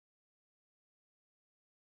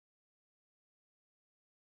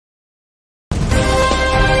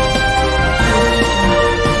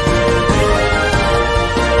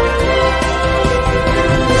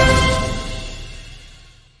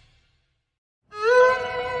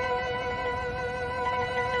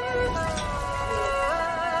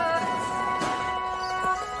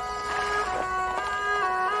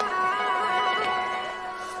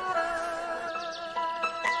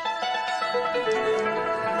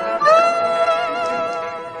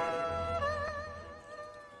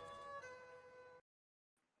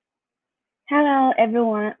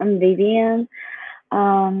everyone, I'm Vivian.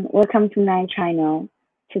 Welcome to my channel.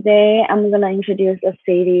 Today I'm gonna introduce a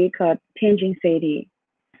city called Tianjin City.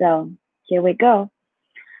 So here we go.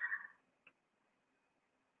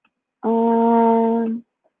 Um,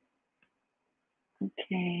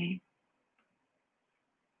 okay.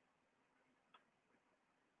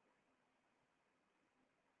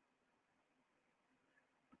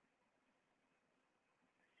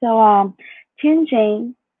 So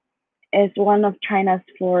Tianjin is one of China's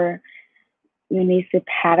four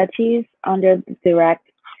municipalities under the direct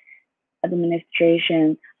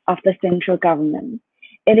administration of the central government.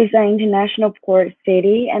 It is an international port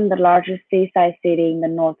city and the largest seaside city in the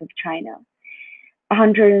north of China.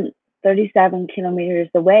 137 kilometers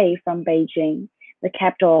away from Beijing, the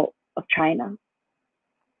capital of China.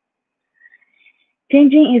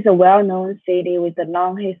 Tianjin is a well-known city with a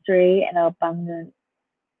long history and abundant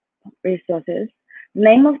resources. The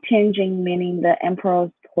name of Tianjin, meaning the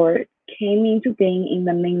emperor's port, came into being in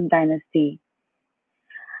the Ming Dynasty.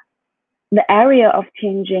 The area of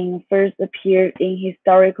Tianjin first appeared in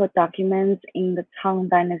historical documents in the Tang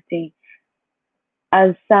Dynasty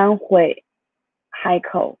as Sanhui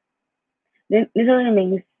Haikou. This literally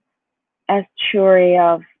means estuary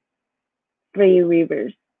of three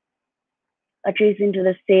rivers. Adjacent to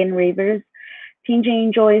the sea and rivers, Tianjin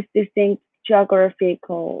enjoys distinct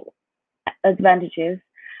geographical advantages.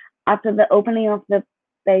 After the opening of the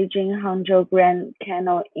Beijing-Hangzhou Grand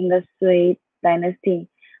Canal in the Sui Dynasty,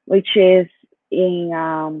 which is in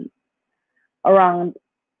around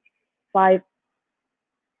 5,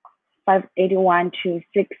 581 to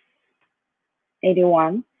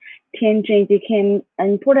 681, Tianjin became an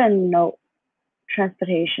important node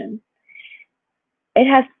transportation. It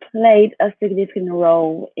has played a significant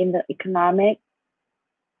role in the economic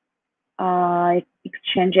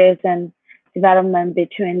exchanges and development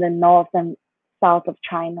between the north and south of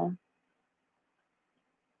China.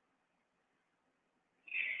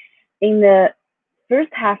 In the first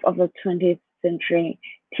half of the 20th century,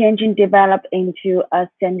 Tianjin developed into a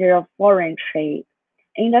center of foreign trade,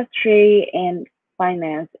 industry, and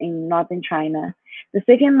finance in northern China, the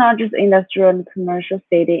second largest industrial and commercial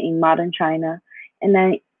city in modern China, and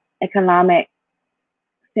an economic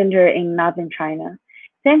center in northern China.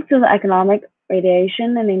 Thanks to the economic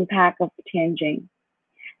radiation and impact of Tianjin,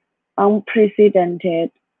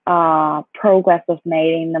 unprecedented progress was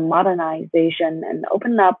made in the modernization and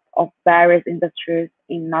open up of various industries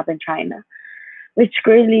in northern China, which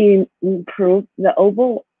greatly improved the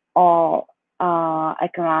overall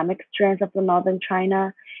economic strength of the northern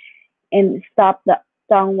China and stopped the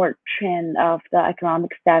downward trend of the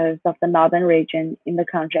economic status of the northern region in the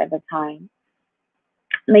country at the time,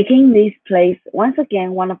 making this place once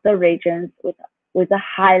again one of the regions with a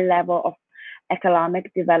high level of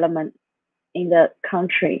economic development in the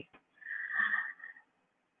country.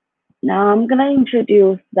 Now I'm gonna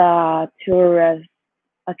introduce the tourist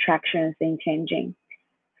attractions in Tianjin.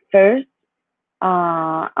 First,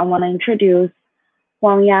 I want to introduce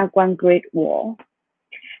Guan Great Wall.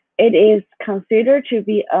 It is considered to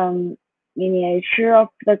be a miniature of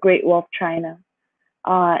the Great Wall of China.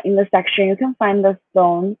 In the section, you can find the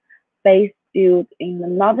stone base built in the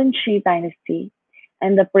Northern Qi Dynasty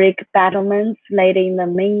and the brick battlements laid in the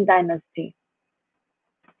Ming Dynasty.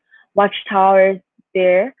 Watchtowers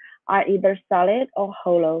there are either solid or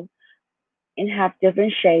hollow and have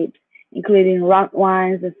different shapes, including round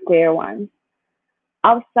ones and square ones.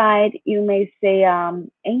 Outside, you may see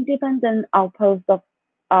independent outposts of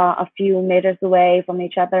a few meters away from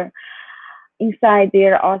each other. Inside,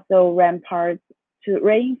 there are also ramparts to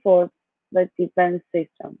reinforce the defense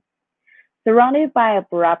system. Surrounded by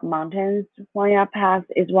abrupt mountains, Huangya Pass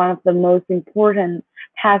is one of the most important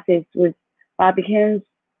passes with Barbicans,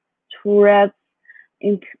 turrets,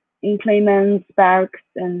 emplacements, barracks,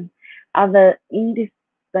 and other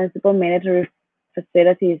indispensable military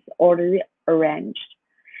facilities already arranged.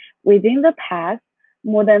 Within the pass,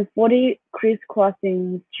 more than 40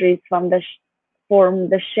 crisscrossing streets form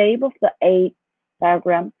the shape of the eight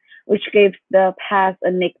diagram, which gives the pass a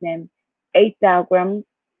nickname, Eight Diagram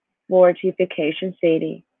Fortification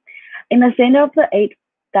City. In the center of the eight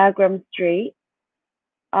diagram street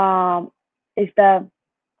is the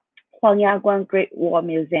Huangyaguan Great Wall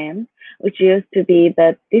Museum, which used to be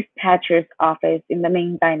the dispatcher's office in the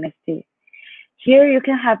Ming Dynasty. Here you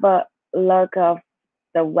can have a look of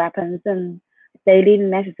the weapons and daily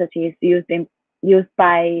necessities used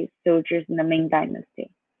by soldiers in the Ming Dynasty.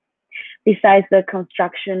 Besides the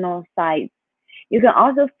constructional sites, you can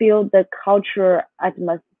also feel the cultural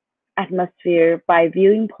atmosphere by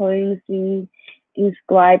viewing poems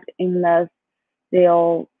inscribed in the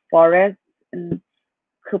still forests and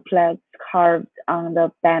couplets carved on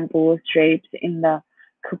the bamboo strips in the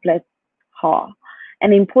couplet hall.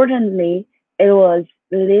 And importantly, it was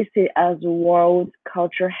listed as World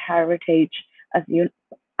Cultural Heritage as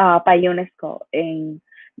by UNESCO in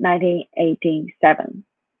 1987.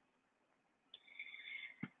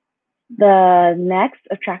 The next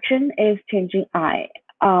attraction is Tianjin Eye,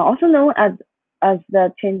 also known as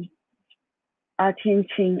the Tianjin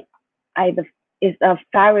Eye, is a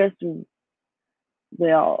Ferris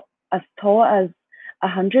wheel as tall as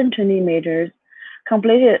 120 meters.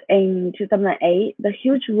 Completed in 2008, the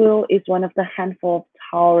huge wheel is one of the handful of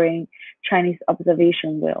towering Chinese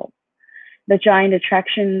observation wheels. The giant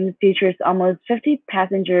attraction features almost 50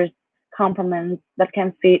 passengers compartments that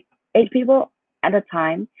can fit 8 people at a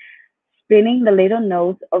time, spinning the little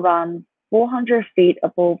nose around 400 feet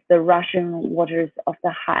above the rushing waters of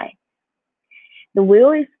the Hai. The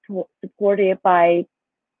wheel is supported by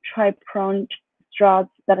tri-pronged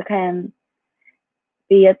struts that can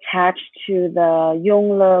be attached to the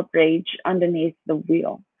Yongle Bridge underneath the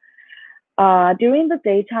wheel. During the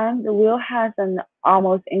daytime, the wheel has an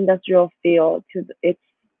almost industrial feel to its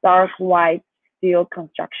dark white steel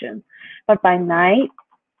construction, but by night,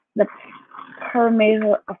 the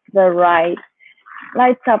perimeter of the ride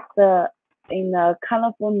lights up in a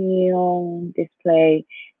colorful neon display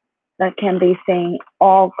that can be seen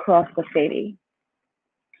all across the city.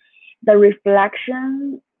 The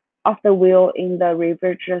reflection of the wheel in the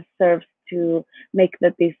river just serves to make the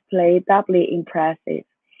display doubly impressive.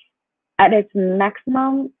 At its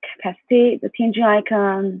maximum capacity, the Tianjin Eye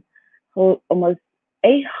can hold almost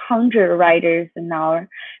 800 riders an hour,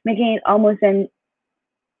 making it almost as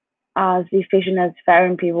efficient as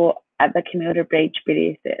ferrying people at the commuter bridge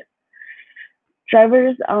beneath it.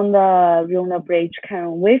 Drivers on the Yongle Bridge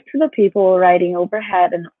can wave to the people riding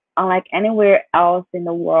overhead, and unlike anywhere else in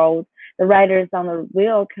the world, the riders on the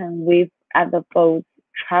wheel can wave at the boats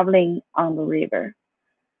traveling on the river.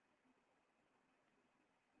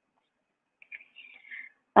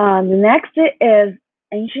 The next is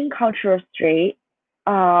Ancient Cultural Street,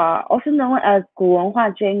 also known as 古文化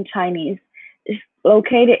街 in Chinese. It's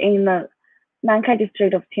located in the Nankai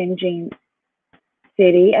district of Tianjin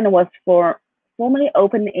City and was formally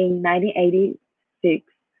opened in 1986.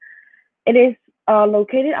 It is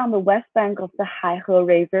located on the west bank of the Haihe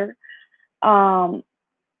River,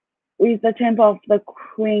 with the Temple of the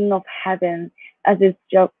Queen of Heaven as its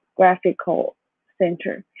geographical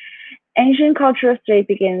center. Ancient Cultural Street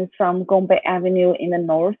begins from Gongbei Avenue in the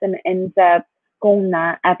north and ends at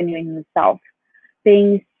Gongnan Avenue in the south,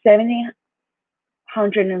 being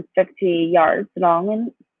 750 yards long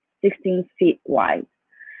and 16 feet wide.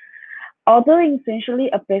 Although essentially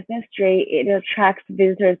a business street, it attracts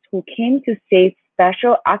visitors who came to see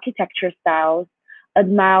special architecture styles,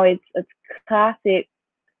 admire its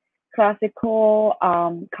classical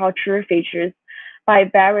cultural features, buy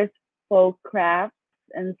various folk crafts,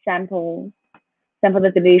 and sample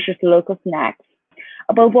the delicious local snacks.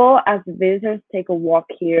 Above all, as visitors take a walk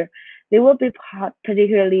here, they will be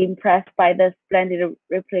particularly impressed by the splendid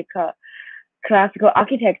replica classical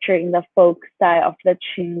architecture in the folk style of the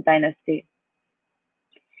Qing dynasty.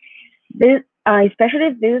 Especially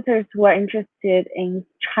visitors who are interested in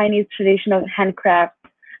Chinese traditional handcrafts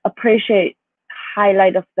appreciate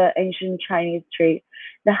highlight of the ancient Chinese street,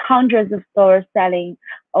 the hundreds of stores selling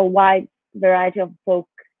a wide variety of folk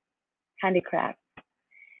handicrafts.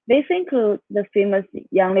 These include the famous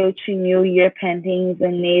Yang Liu Qu New Year paintings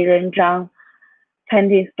and Ni Ren Zhang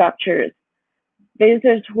painting sculptures.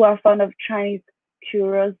 Visitors who are fond of Chinese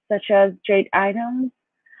curios such as jade items,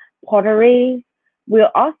 pottery, will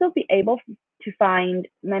also be able to find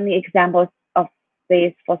many examples of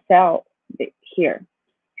these for sale here.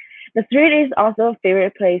 The street is also a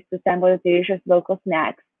favorite place to sample the delicious local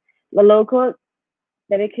snacks. The local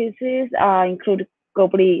delicacies include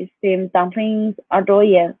gobli, steamed dumplings,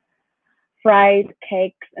 ardoye, fried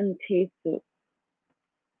cakes, and tea soup.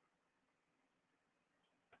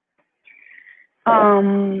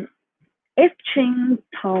 East Qing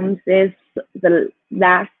tombs is the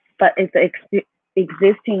last, but it's the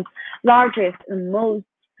existing largest and most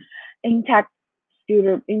intact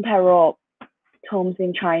imperial tombs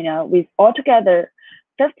in China, with altogether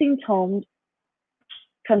 15 tombs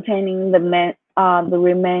containing the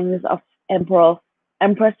remains of emperors,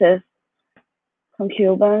 empresses,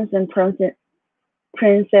 concubines, and princesses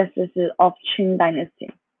of Qing dynasty.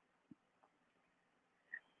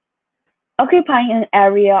 Occupying an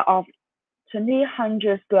area of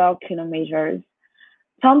 2,000 square kilometers,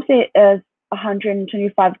 Tom's is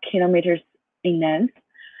 125 kilometers in length,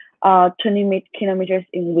 20 kilometers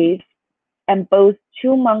in width, and boasts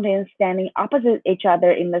two mountains standing opposite each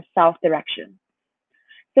other in the south direction.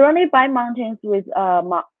 Surrounded by mountains with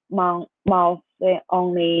mouths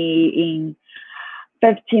only in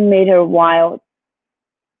 15-meter wide,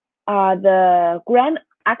 the Grand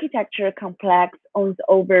Architecture Complex owns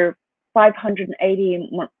over 580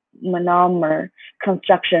 monomer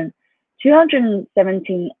construction,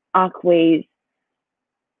 217 archways,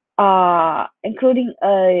 including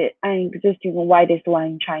an existing widest one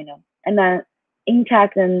in China, and an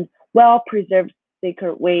intact and well-preserved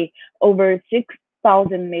secret way over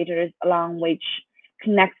 6,000 meters long, which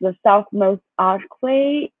connects the southmost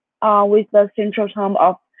archway with the central tomb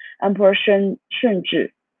of Emperor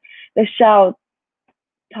Shunzhi, the Shao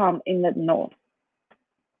tomb in the north.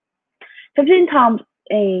 15 tombs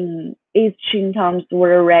in East Qing tombs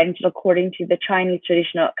were arranged according to the Chinese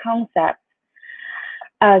traditional concept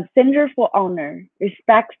as center for honor,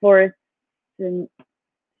 respect for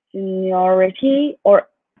seniority, or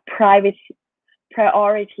priority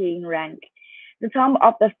in rank. The tomb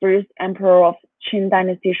of the first emperor of Qing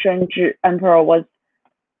dynasty Shunzhi Emperor was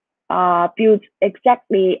built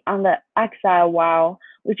exactly on the exile wall,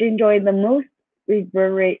 which enjoyed the most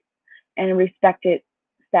revered and respected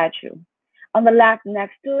statue. On the left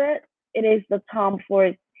next to it, it is the tomb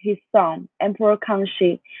for his son, Emperor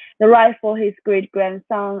Kangxi, the right for his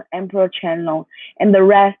great-grandson, Emperor Qianlong, and the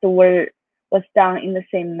rest was done in the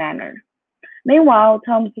same manner. Meanwhile,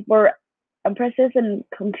 tombs for empresses and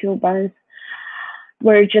concubines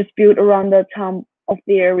were just built around the tomb of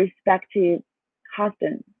their respective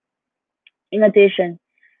husbands. In addition,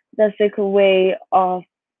 the sacred way of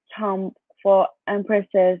tomb for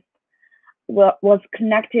empresses was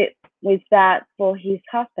connected with that for his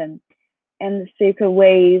husband, and the sacred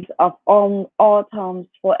ways of all tombs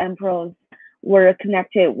for emperors were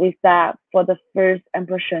connected with that for the first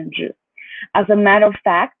Emperor Shunzhi. As a matter of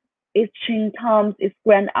fact, each Qing tomb is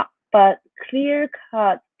grand but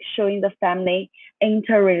clear-cut, showing the family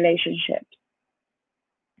interrelationship.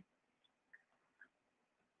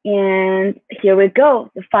 And here we go,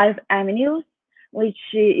 the 5 avenues, which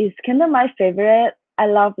is kind of my favorite. I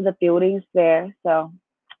love the buildings there, so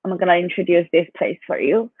I'm gonna introduce this place for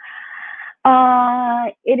you.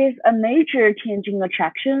 It is a major Tianjin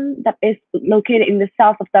attraction that is located in the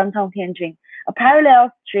south of downtown Tianjin, a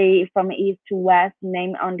parallel street from east to west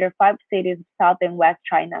named under 5 cities of South and West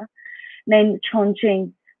China, named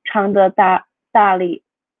Chongqing, Changde, Dali,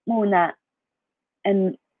 Munan,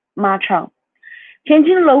 and Machang.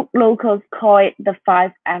 Tianjin locals call it the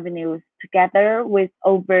 5 avenues, together with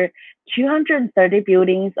over 230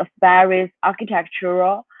 buildings of various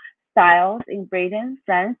architectural styles in Britain,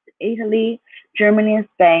 France, Italy, Germany, and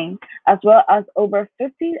Spain, as well as over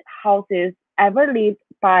 50 houses ever lived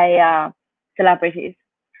by celebrities.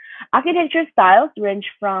 Architecture styles range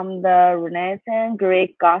from the Renaissance,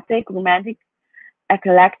 Greek, Gothic, Romantic,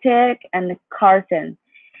 Eclectic, and Carson,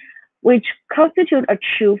 which constitute a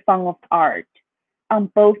true form of art. On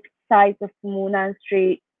both sides of Munan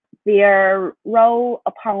Street, there are row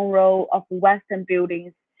upon row of Western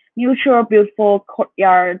buildings, neutral, beautiful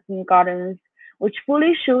courtyards and gardens, which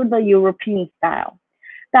fully show the European style.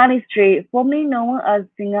 Dali Street, formerly known as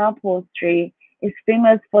Singapore Street, is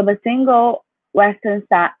famous for the single Western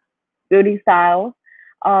building styles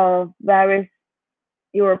of various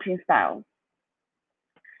European styles.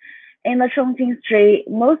 In the Chongqing Street,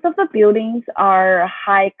 most of the buildings are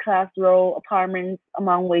high-class row apartments,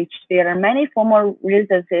 among which there are many former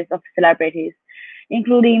residences of celebrities,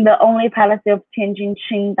 including the only palace of Tianjin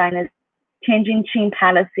Qing Dynasty, Tianjin Qing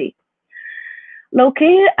Palace.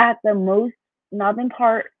 Located at the most northern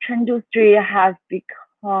part, Chengdu Street has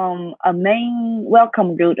become a main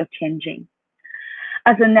welcome route of Tianjin.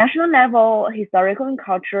 As a national level historical and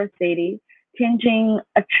cultural city, Tianjin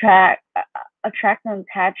attracts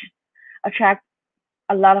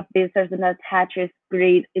a lot of visitors and attaches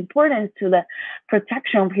great importance to the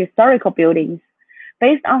protection of historical buildings.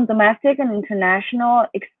 Based on domestic and international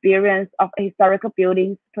experience of historical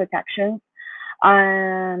buildings protection,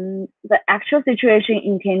 the actual situation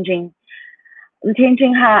in Tianjin,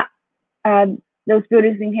 those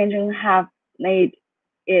buildings in Tianjin have made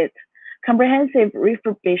it comprehensive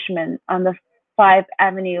refurbishment on the 5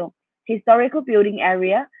 Avenue historical building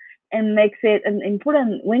area and makes it an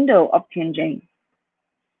important window of Tianjin.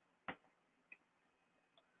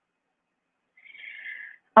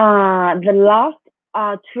 The last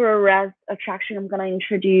tourist attraction I'm gonna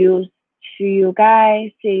introduce to you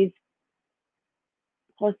guys is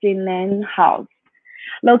Porcelain House.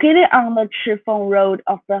 Located on the Chifeng Road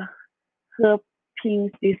of the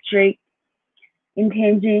Heping district in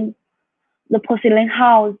Tianjin, the Porcelain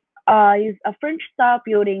House is a French-style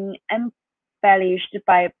building embellished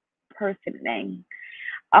by porcelain.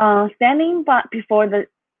 Standing before the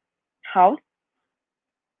house,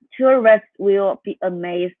 tourists will be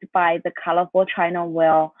amazed by the colorful china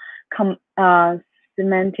wall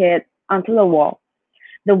cemented onto the wall.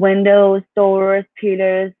 The windows, doors,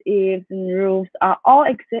 pillars, eaves, and roofs are all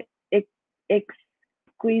exquisite,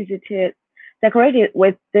 decorated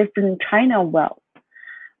with different china wells.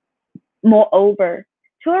 Moreover,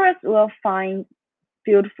 tourists will find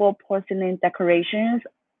beautiful porcelain decorations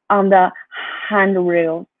on the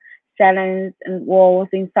handrails, ceilings, and walls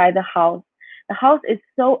inside the house. The house is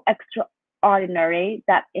so extraordinary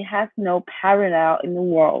that it has no parallel in the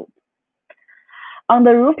world. On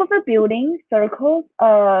the roof of the building circles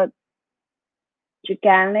a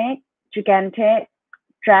gigantic, gigantic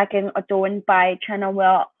dragon adorned by china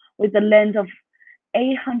well with a length of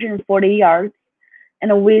 840 yards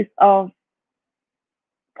and a width of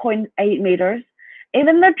 0.8 meters.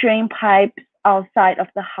 Even the drain pipes outside of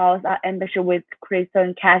the house are embellished with crystal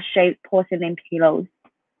and cat-shaped porcelain pillows.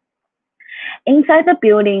 Inside the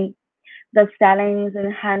building, the ceilings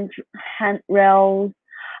and handrails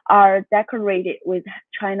are decorated with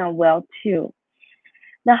china well too.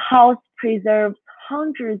 The house preserves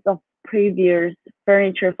hundreds of previous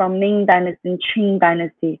furniture from Ming Dynasty and Qing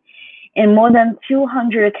Dynasty, and more than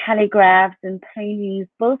 200 calligraphs and paintings,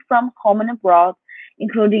 both from home and abroad,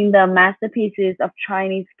 including the masterpieces of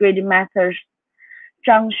Chinese great masters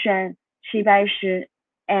Zhang Xuan, Qi Baishi,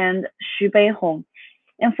 and Xu Beihong,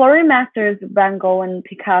 and foreign masters Van Gogh and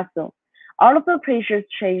Picasso. All of the precious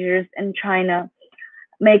treasures in China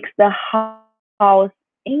makes the house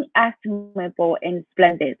inestimable and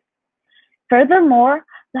splendid. Furthermore,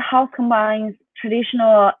 the house combines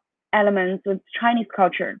traditional elements with Chinese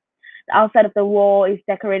culture. The outside of the wall is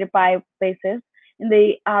decorated by vases, and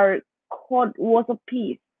they are called walls of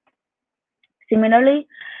peace. Similarly,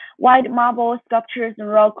 white marble sculptures and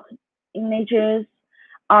rock images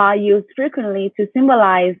are used frequently to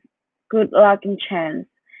symbolize good luck and chance.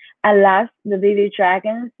 At last, the vivid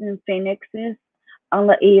dragons and phoenixes on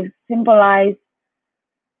the eaves symbolize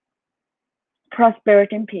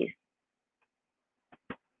prosperity and peace.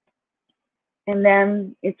 And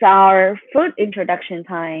then it's our food introduction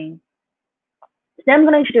time. So I'm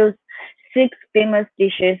going to introduce 6 famous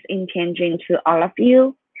dishes in Tianjin to all of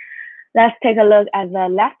you. Let's take a look at the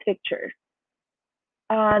left picture.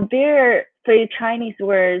 There are 3 Chinese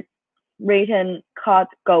words written called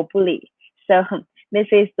 "gobuli." So this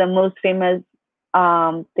is the most famous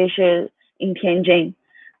dishes in Tianjin,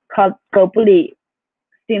 called gobuli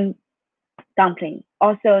steamed dumpling,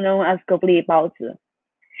 also known as gobuli baozi.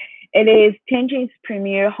 It is Tianjin's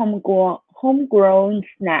premier homegrown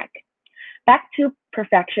snack. Back to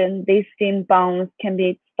perfection, these steamed buns can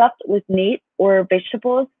be stuffed with meat or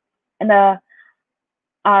vegetables and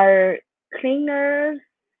are cleaner,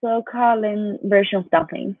 so-called version of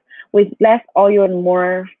dumplings with less oil and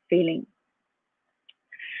more filling.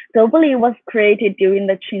 Gobuli was created during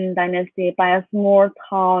the Qing Dynasty by a small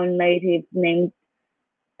town native named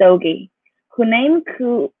Dogi, who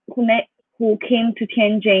came to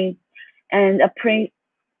Tianjin and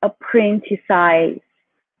apprenticed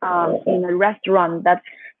in a restaurant that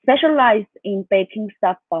specialized in baking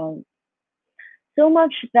stuffed buns. So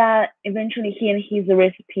much that eventually he and his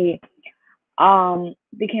recipe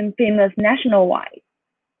became famous nationwide.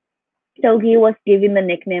 Dogi was given the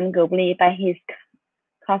nickname Gobli by his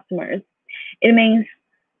customers. It means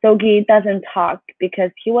Dogi doesn't talk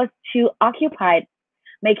because he was too occupied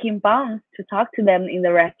making buns to talk to them in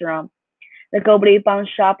the restaurant. The Gobli Bun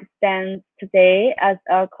Shop stands today as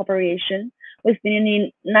a corporation with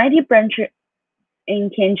nearly 90 branches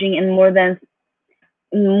in Tianjin and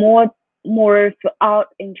more throughout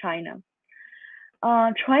in China.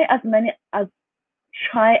 Try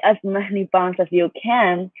as many buns as you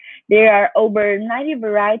can. There are over 90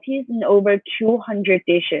 varieties and over 200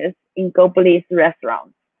 dishes in Gobli's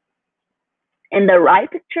restaurants. And the right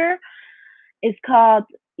picture is called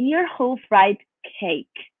ear hole fried cake.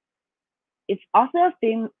 It's also a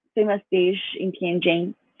famous dish in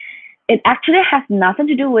Tianjin. It actually has nothing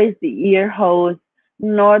to do with the ear holes,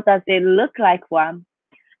 nor does it look like one.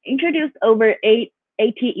 Introduced over 80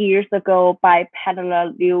 years ago by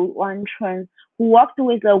peddler Liu Wanchun, who walked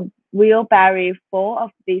with a wheelbarrow full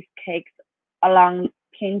of these cakes along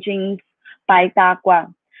Tianjin's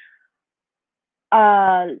Baidaguan,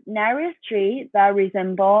 a narrow street that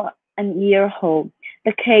resembled an ear hole.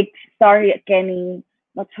 The cakes started gaining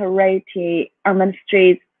notoriety on the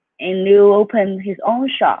streets, and Liu opened his own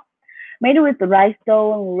shop, made with rice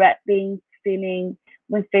dough and red beans filling.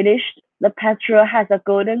 When finished, the pastry has a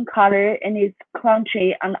golden color and is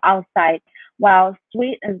crunchy on the outside, while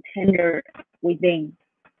sweet and tender within.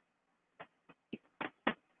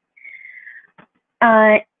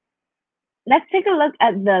 Uh, let's take a look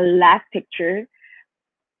at the last picture.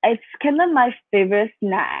 It's kind of my favorite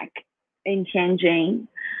snack in Tianjin.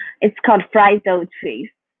 It's called fried dough trees.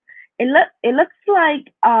 It looks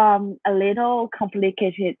like a little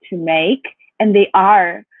complicated to make, and they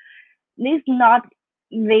are. These not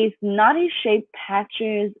these nutty shaped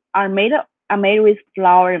patches are made with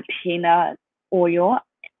flour and peanut oil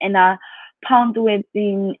and are pounded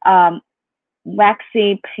within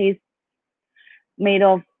waxy paste made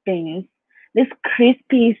of beans. This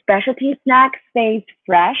crispy specialty snack stays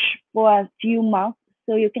fresh for a few months,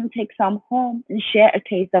 so you can take some home and share a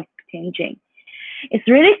taste of Tianjin. It's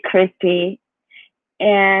really crispy,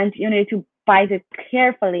 and you need to bite it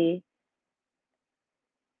carefully,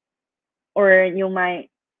 or you might,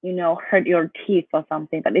 hurt your teeth or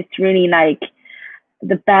something. But it's really like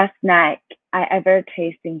the best snack I ever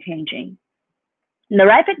tasted in Tianjin. The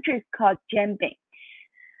right picture is called jianbing.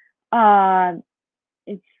 Uh,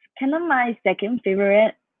 it's kind of my second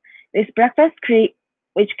favorite. This breakfast treat,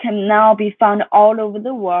 which can now be found all over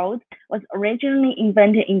the world, was originally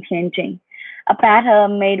invented in Tianjin. A batter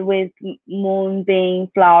made with moonbeam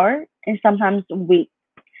flour and sometimes wheat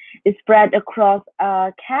is spread across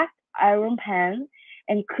a cast iron pan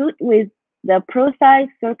and cooked with the precise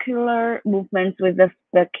circular movements with the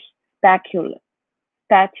spatula.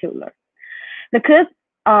 spatula. The cooked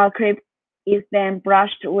crepe is then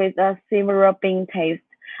brushed with a savory bean paste.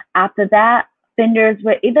 After that, vendors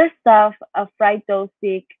will either stuff a fried dough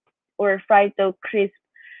stick or fried dough crisp,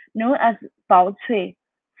 known as bao cui,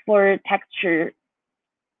 for texture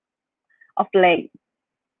of lace.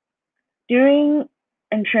 During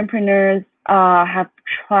entrepreneurs have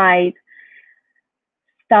tried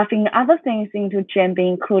stuffing other things into jambing,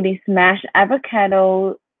 including smashed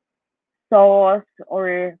avocado sauce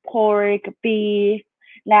or pork, beef,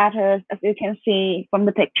 lettuce. As you can see from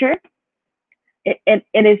the picture, it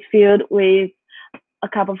is filled with a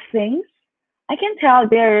couple of things. I can tell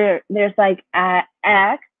there's like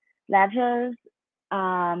egg, lettuce,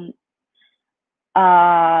 um,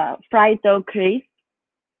 fried dough crisp,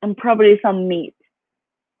 and probably some meat.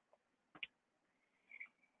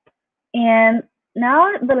 And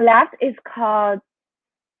now the last is called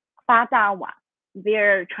Ba Da Wa,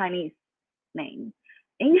 their Chinese name.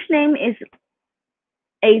 English name is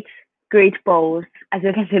eight great bowls. As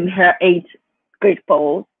you can see, there are eight great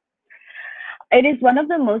bowls. It is one of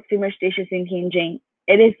the most famous dishes in Tianjin.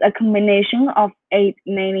 It is a combination of eight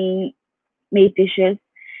main meat dishes.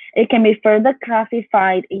 It can be further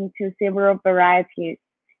classified into several varieties,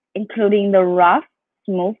 including the rough,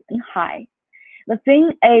 smooth, and high. The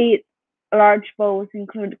thin eight large bowls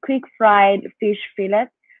include quick fried fish fillet,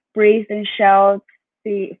 braised and shelled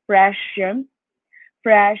fresh shrimp,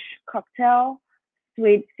 fresh cocktail,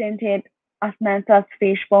 sweet scented osmanthus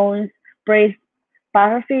fish bones, braised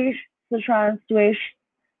butterfish, Sichuan swish,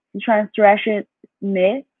 Sichuan stretched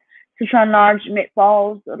meat, Sichuan large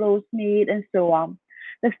meatballs, roast meat, and so on.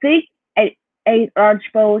 The thick eight large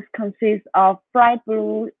bowls consist of fried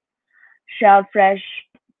blue shelled fresh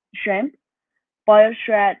shrimp, boiled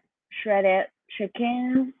shredded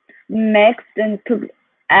chicken, mixed and cooked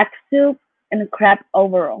egg soup, and crab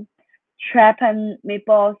overall. Trepan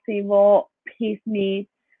maple savour, peas meat,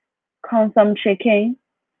 consumed chicken,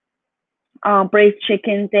 braised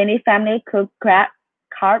chicken, daily family cooked crab,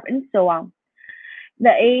 carp, and so on.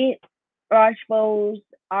 The eight large bowls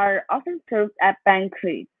are often served at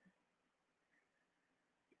banquets.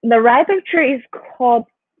 The right picture is called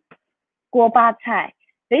guo ba cai.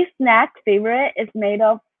 This snack favorite is made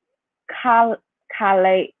of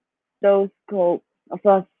kaleidoscope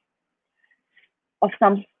of, of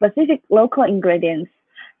some specific local ingredients.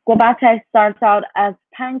 Guo chai starts out as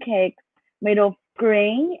pancakes made of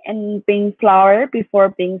grain and bean flour before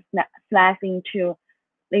being sliced into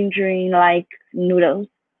lingering-like noodles.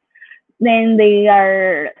 Then they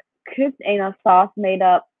are cooked in a sauce made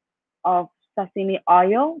up of sesame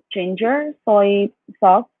oil, ginger, soy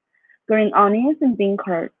sauce, green onions, and bean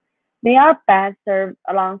curd. They are best served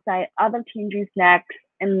alongside other Tianjin snacks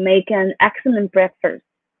and make an excellent breakfast.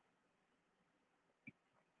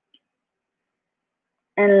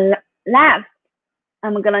 And last,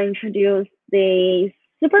 I'm gonna introduce the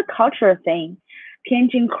super culture thing,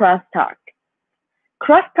 Tianjin crosstalk.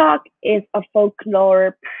 Crosstalk is a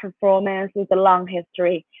folklore performance with a long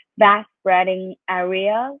history, vast spreading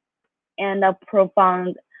area, and a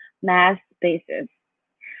profound mass basis.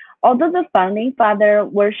 Although the founding father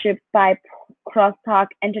worshipped by crosstalk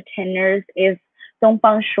entertainers is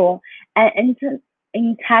Dongfang Shuo, an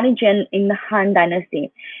intelligent in the Han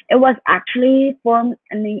Dynasty. It was actually formed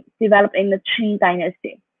and developed in the Qing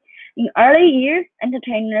Dynasty. In early years,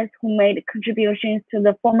 entertainers who made contributions to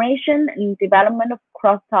the formation and development of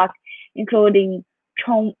crosstalk, including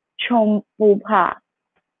Chong Bu-pa,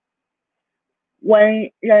 Wen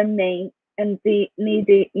Renmin, and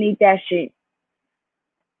Ni Dashi,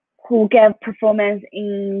 who gave performance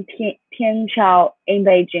in Tianchao in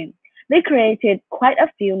Beijing. They created quite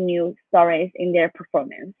a few new stories in their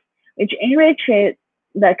performance, which enriched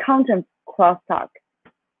the content of crosstalk.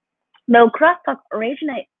 Though crosstalk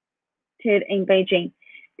originated in Beijing,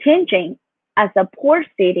 Tianjin, as a port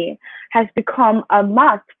city, has become a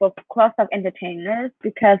must for crosstalk entertainers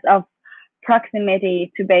because of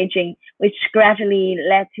proximity to Beijing, which gradually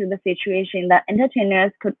led to the situation that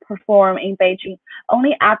entertainers could perform in Beijing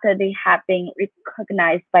only after they had been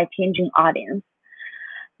recognized by Tianjin audience.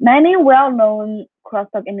 Many well-known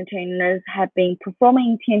crosstalk entertainers have been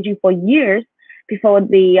performing in Tianjin for years before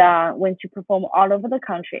they went to perform all over the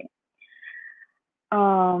country.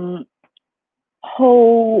 Hou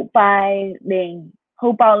Baoling,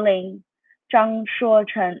 Zhang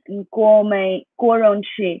Shuochen, and Guo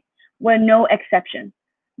Rongqi were no exception.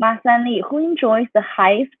 Ma Sanli, who enjoys the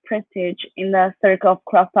highest prestige in the circle of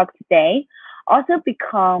crosstalk today, also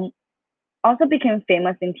became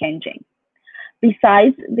famous in Tianjin.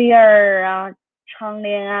 Besides, there are Chang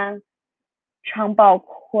Lian'an, Chang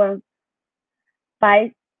Baokun,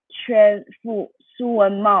 Bai Quanfu, Su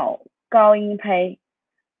Wenmao, Gao Yingpei,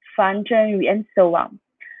 Fan Zhenyu, and so on.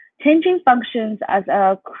 Tianjin functions as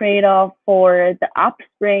a cradle for the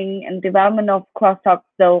upspring and development of crosstalk,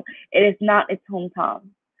 though it is not its hometown.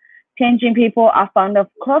 Tianjin people are fond of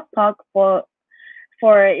crosstalk for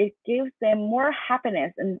it gives them more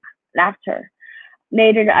happiness and laughter.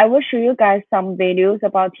 Later, I will show you guys some videos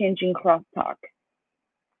about Tianjin crosstalk.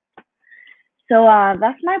 So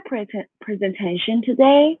that's my presentation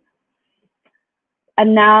today.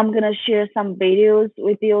 And now I'm gonna share some videos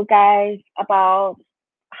with you guys about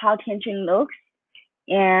how Tianjin looks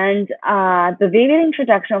and the vivid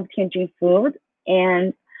introduction of Tianjin food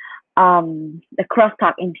and the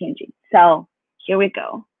crosstalk in Tianjin. So here we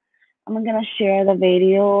go. I'm gonna share the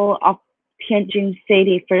video of Tianjin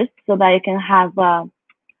city first, so that you can have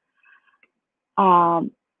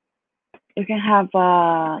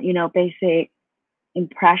basic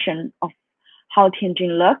impression of how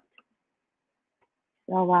Tianjin looks.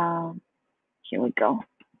 So here we go.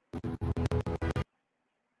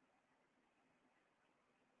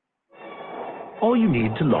 All you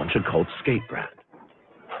need to launch a cult skate brand.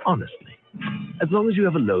 Honestly, as long as you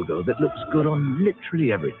have a logo that looks good on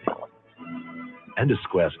literally everything. And a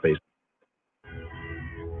Squarespace.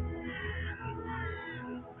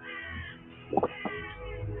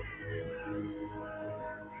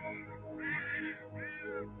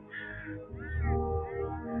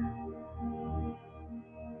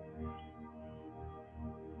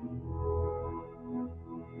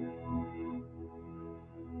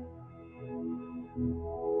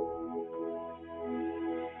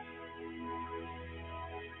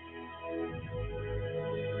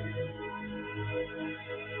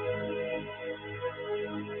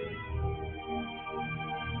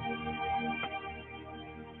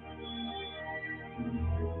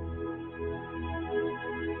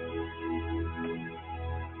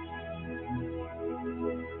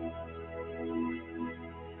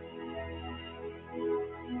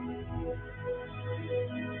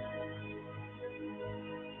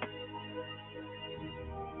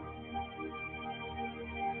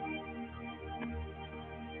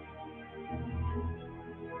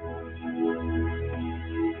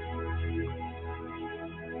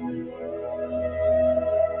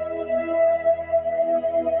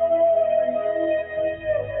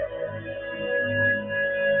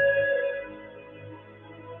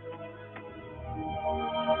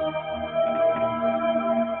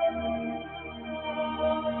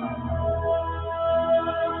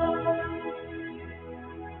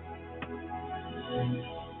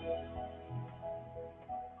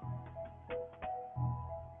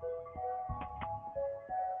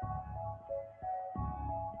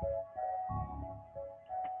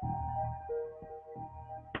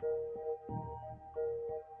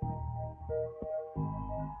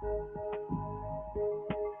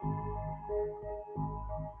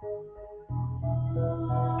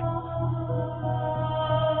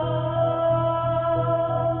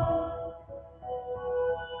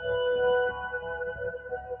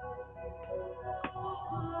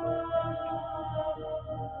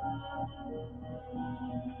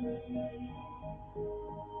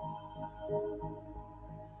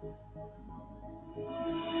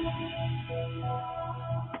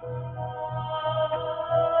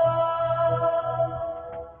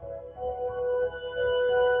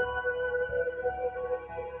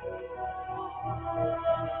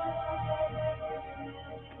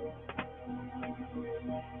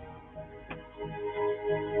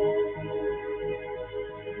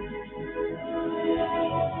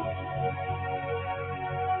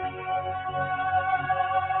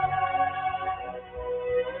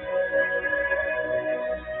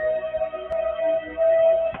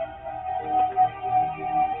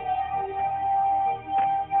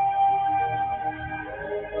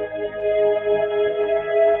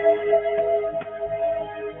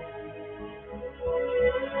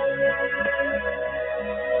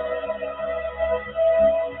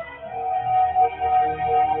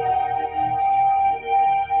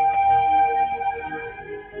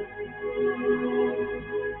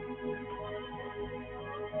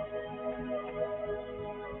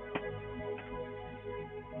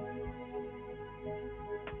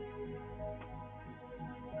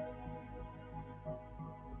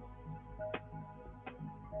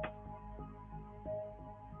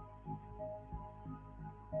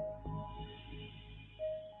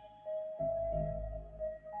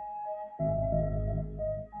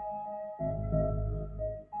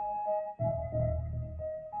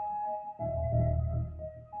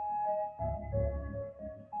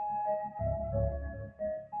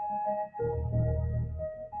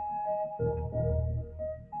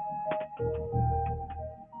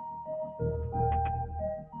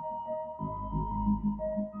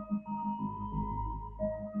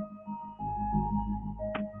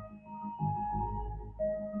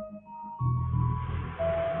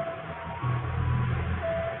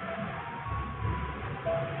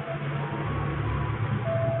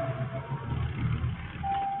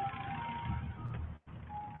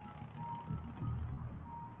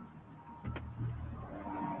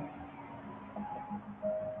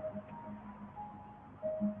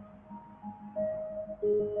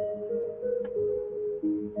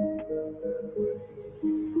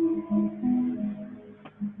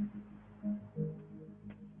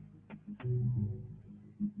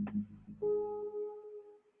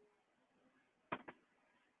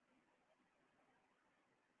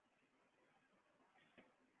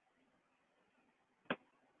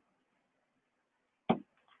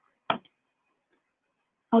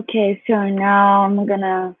 Okay, so now I'm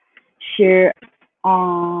gonna share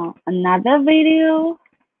another video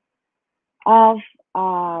of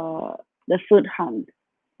the food hunt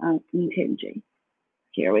in Tianjin.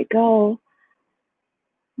 Here we go.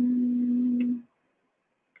 Mm,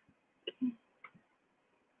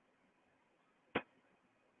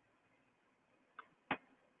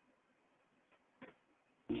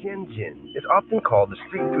 ，Tianjin is often called the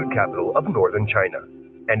street food capital of northern China,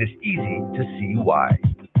 and it's easy to see why.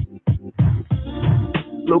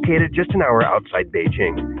 Located just an hour outside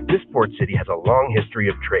Beijing, this port city has a long history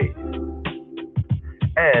of trade.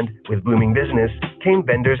 And with booming business came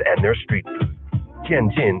vendors and their street food.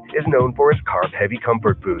 Tianjin is known for its carb-heavy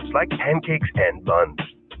comfort foods like pancakes and buns.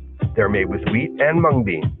 They're made with wheat and mung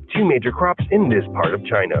bean, two major crops in this part of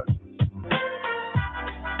China.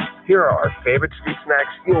 Here are our favorite street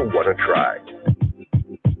snacks you'll want to try.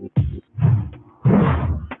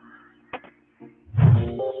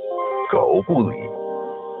 Gobuli.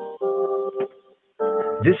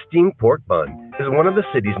 This steamed pork bun is one of the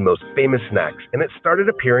city's most famous snacks, and it started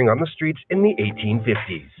appearing on the streets in the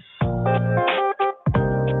 1850s.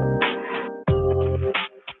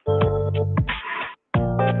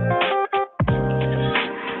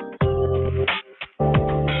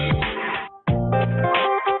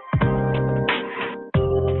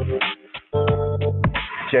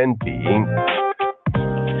 Jianbing.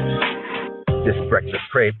 This breakfast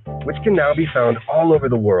crepe, which can now be found all over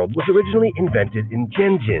the world, was originally invented in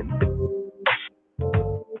Tianjin.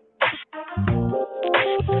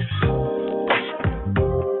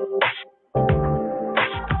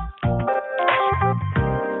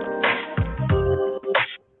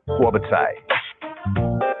 Guobacai.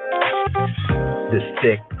 This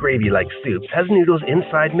thick, gravy-like soup has noodles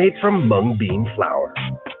inside made from mung bean flour.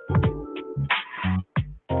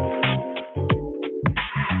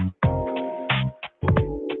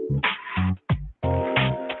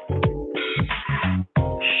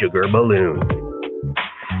 Sugar balloon.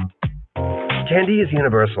 Candy is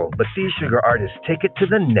universal, but these sugar artists take it to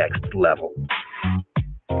the next level.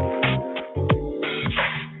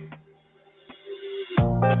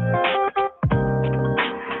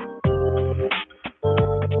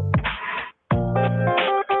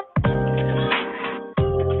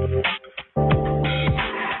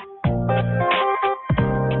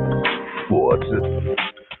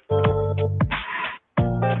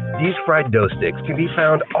 These fried dough sticks can be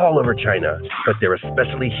found all over China, but they're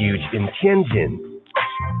especially huge in Tianjin.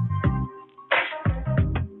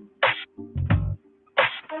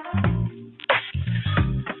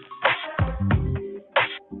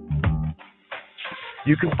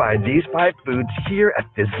 You can find these 5 foods here at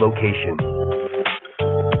this location.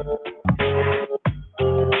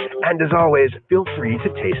 And as always, feel free to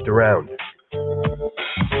taste around.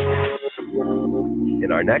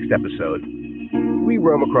 In our next episode, we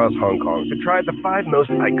roam across Hong Kong to try the 5 most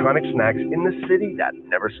iconic snacks in the city that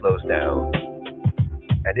never slows down.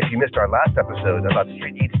 And if you missed our last episode about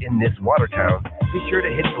street eats in this water town, be sure to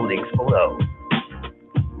hit the links below.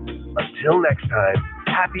 Until next time,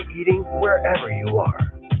 happy eating wherever you are.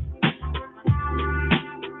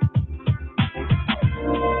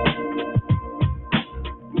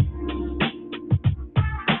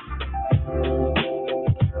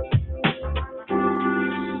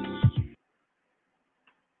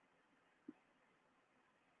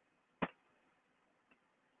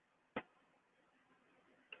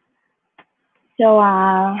 So,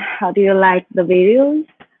 how do you like the videos?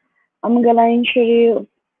 I'm gonna introduce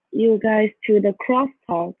you guys to the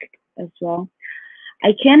crosstalk as well.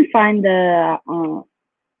 I can't find the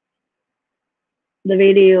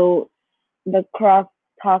video, the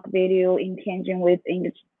crosstalk video in Tianjin with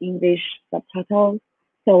English subtitles.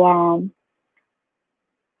 So,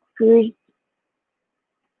 first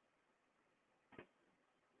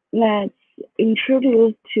let's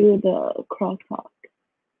introduce to the crosstalk.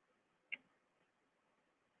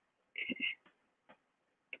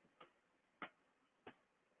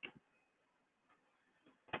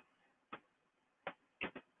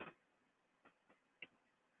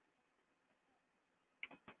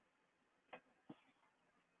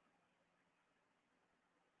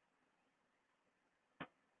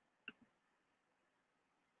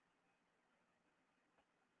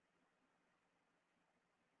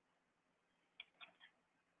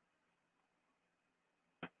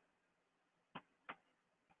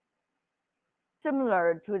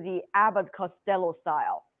 Similar to the Abbott Costello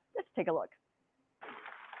style. Let's take a look.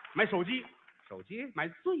 买手机，手机买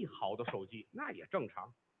最好的手机，那也正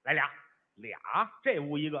常。来俩，这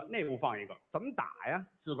屋一个，那屋放一个，怎么打呀？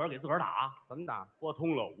自个儿给自个儿打，怎么打？拨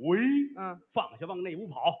通了，喂，放下往那屋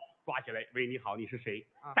跑，抓起来，喂，你好，你是谁？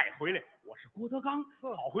带回来，我是郭德纲。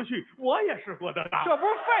跑回去，我也是郭德纲。这不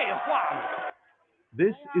是废话吗？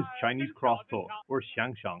 This is Chinese crosstalk, or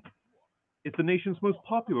xiangxiang. It's the nation's most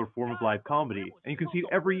popular form of live comedy, and you can see it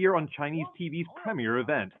every year on Chinese TV's premier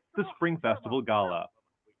event, the Spring Festival Gala.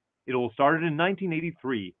 It all started in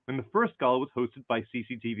 1983, when the first gala was hosted by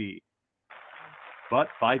CCTV. But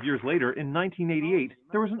 5 years later, in 1988,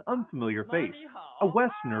 there was an unfamiliar face, a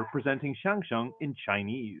Westerner presenting xiangxiang in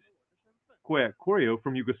Chinese. Hue Koryo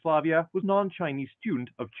from Yugoslavia was a non-Chinese student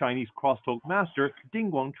of Chinese crosstalk master Ding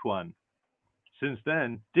Guangchuan. Since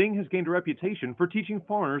then, Ding has gained a reputation for teaching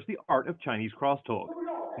foreigners the art of Chinese crosstalk.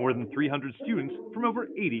 More than 300 students from over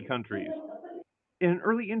 80 countries. In an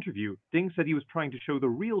early interview, Ding said he was trying to show the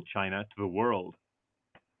real China to the world.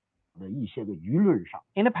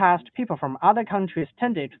 In the past, people from other countries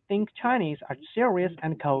tended to think Chinese are serious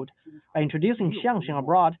and cold. By introducing xiangxiang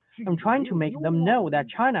abroad, I'm trying to make them know that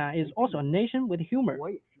China is also a nation with humor.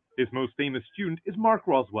 His most famous student is Mark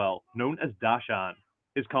Roswell, known as Dashan.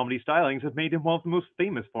 His comedy stylings have made him one of the most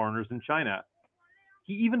famous foreigners in China.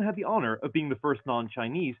 He even had the honor of being the first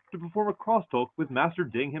non-Chinese to perform a crosstalk with Master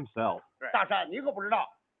Ding himself. 大山，你可不知道，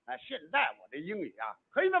现在我的英语啊，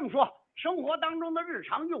可以这么说，生活当中的日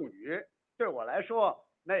常用语，对我来说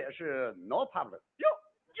那也是 no problem。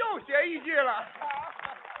又学一句了。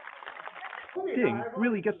Ding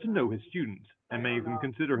really gets to know his students, and many of them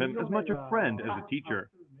consider him as much a friend as a teacher.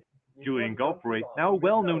 Julian Galbraith, now a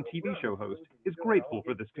well-known TV show host, is grateful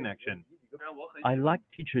for this connection. I like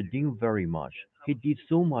teacher Ding very much. He did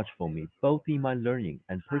so much for me, both in my learning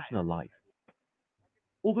and personal life.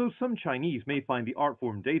 Although some Chinese may find the art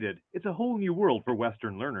form dated, it's a whole new world for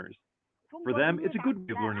Western learners. For them, it's a good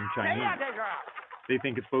way of learning Chinese. They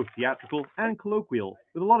think it's both theatrical and colloquial,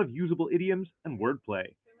 with a lot of usable idioms and wordplay.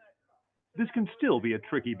 This can still be a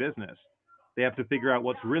tricky business. They have to figure out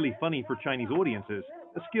what's really funny for Chinese audiences,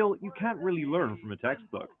 a skill you can't really learn from a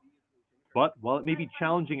textbook. But while it may be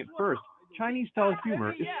challenging at first, Chinese-style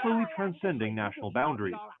humor is slowly transcending national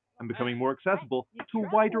boundaries and becoming more accessible to a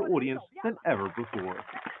wider audience than ever before.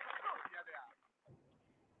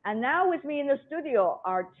 And now with me in the studio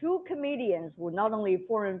are two comedians who are not only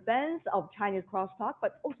foreign fans of Chinese crosstalk,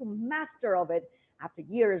 but also master of it after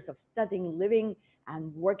years of studying, living,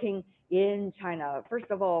 and working in China. First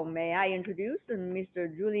of all, may I introduce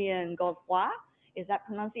Mr. Julian Godefroy? Is that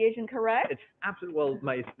pronunciation correct? It's absolutely, well,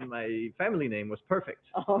 my family name was perfect.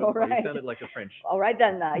 All right. It sounded like a French. All right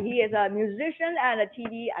then. He is a musician and a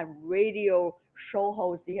TV and radio show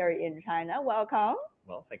host here in China. Welcome.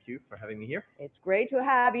 Well, thank you for having me here. It's great to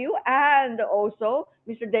have you. And also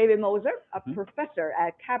Mr. David Moser, a professor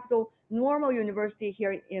at Capital Normal University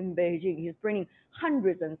here in Beijing. He's bringing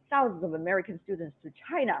hundreds and thousands of American students to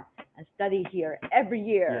China and study here every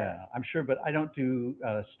year. Yeah, I'm sure, but I don't do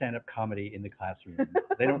stand-up comedy in the classroom.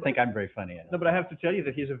 They don't think I'm very funny. No, but I have to tell you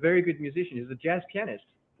that he's a very good musician. He's a jazz pianist.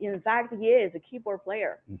 In fact, he is a keyboard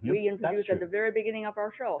player. We introduced true. at the very beginning of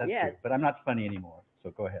our show. That's Yes. true, but I'm not funny anymore, so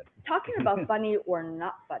go ahead. Talking about funny or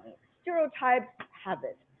not funny, stereotypes have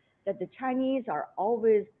it that the Chinese are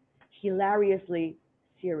always hilariously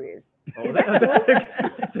serious. Oh,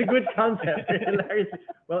 that's a good concept. Hilarious.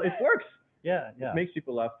 Well, it works. Yeah. It makes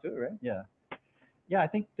people laugh too, right? Yeah, I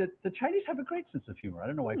think that the Chinese have a great sense of humor. I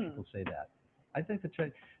don't know why people say that. I think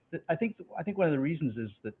I think one of the reasons is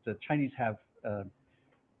that the Chinese have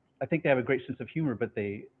I think they have a great sense of humor, but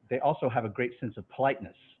they also have a great sense of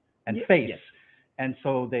politeness and face. Yes. And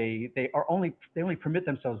so they only permit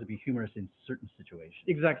themselves to be humorous in certain situations.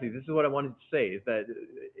 Exactly. This is what I wanted to say, is that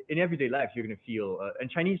in everyday life you're going to feel, and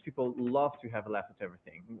Chinese people love to have a laugh at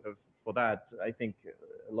everything. For that, I think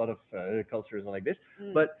a lot of cultures are like this.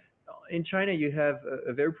 But in China, you have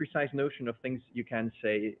a very precise notion of things you can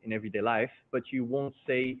say in everyday life, but you won't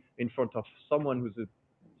say in front of someone who's a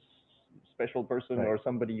special person or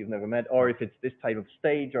somebody you've never met, or if it's this type of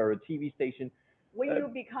stage or a TV station. When you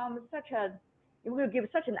become you will give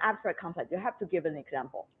such an abstract concept, you have to give an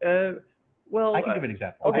example. Well, I can give an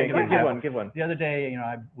example. Okay, give one. The other day,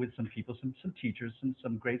 I'm with some people, some teachers,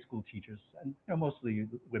 some grade school teachers, and mostly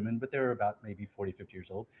women, but they were about maybe 40, 50 years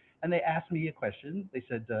old. And they asked me a question. They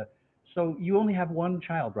said, so you only have one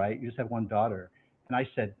child, right? You just have one daughter. And I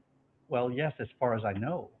said, well, yes, as far as I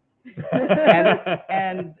know.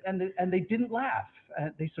 and they didn't laugh.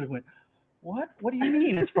 They sort of went, what? What do you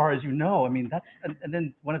mean, as far as you know? I mean, that's, and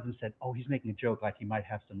then one of them said, oh, he's making a joke, like he might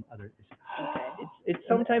have some other. Okay. It's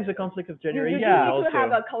sometimes a conflict of You generation. do Yeah. need also. to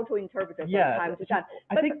have a cultural interpreter from time to time.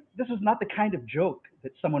 I think this is not the kind of joke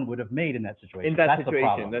that someone would have made in that situation. In that that's situation, the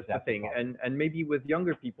problem. that's the thing. problem. And maybe with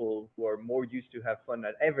younger people who are more used to have fun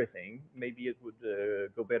at everything, maybe it would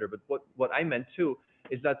go better. But what I meant too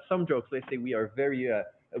is that some jokes, let's say we are very,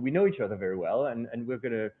 we know each other very well, and we're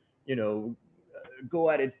gonna,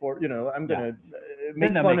 go at it for, I'm gonna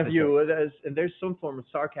make fun of you. And there's some form of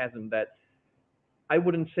sarcasm that I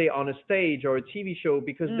wouldn't say on a stage or a TV show,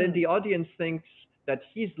 because then the audience thinks that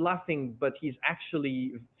he's laughing, but he's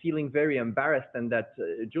actually feeling very embarrassed, and that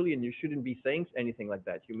Julian, you shouldn't be saying anything like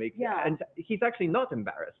that. You make, and he's actually not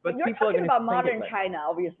embarrassed. But you're people talking are about modern China,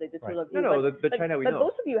 obviously, the two of you. No, the China we know. But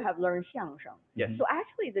both of you have learned xiangsheng. Yes. So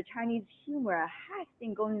actually, the Chinese humor has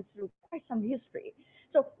been going through quite some history.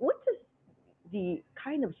 So what is the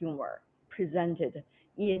kind of humor presented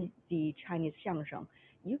in the Chinese xiangsheng?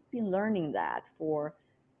 You've been learning that for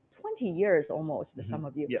 20 years almost, some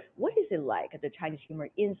of you. Yeah. What is it like, the Chinese humor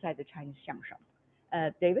inside the Chinese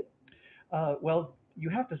xiangsheng? David? Well, you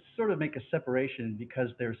have to sort of make a separation, because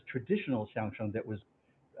there's traditional xiangsheng that was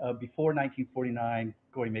before 1949,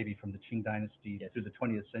 going maybe from the Qing dynasty through the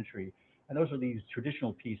 20th century. And those are these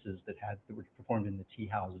traditional pieces that were performed in the tea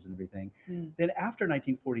houses and everything. Then after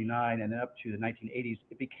 1949 and then up to the 1980s,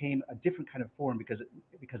 it became a different kind of form because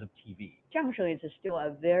of TV. Xiangsheng is still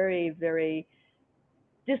a very, very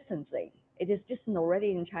distant thing. It is distant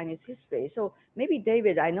already in Chinese history. So maybe,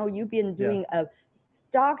 David, I know you've been doing a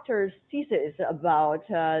doctor's thesis about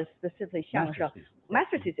specifically xiangsheng.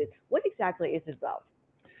 Master thesis. What exactly is it about?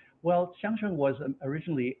 Well, xiangsheng was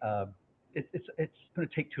originally, it's going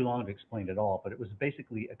to take too long to explain it all, but it was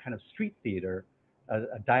basically a kind of street theater,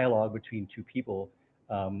 a dialogue between two people,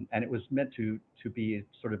 and it was meant to be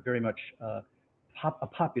sort of very much a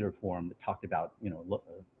popular form that talked about,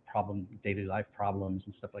 daily life problems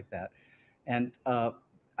and stuff like that. And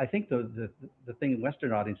I think the thing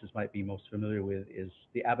Western audiences might be most familiar with is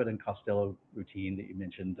the Abbott and Costello routine that you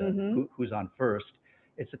mentioned, who's on first.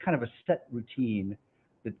 It's a kind of a set routine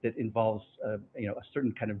that involves a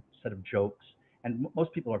certain kind of set of jokes, and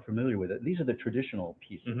most people are familiar with it. These are the traditional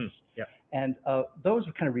pieces, and those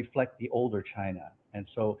kind of reflect the older China. And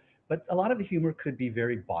so, but a lot of the humor could be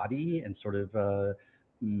very bawdy and sort of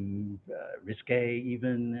risque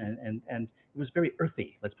even, and it was very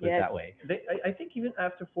earthy, let's put it that way. I think even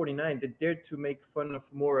after 49, they dared to make fun of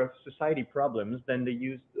more of society problems than they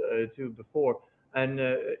used to before. And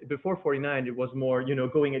before 49, it was more,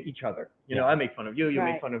 going at each other. I make fun of you, you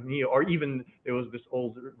make fun of me, or even there was this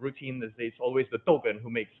old routine that it's always the Dogen who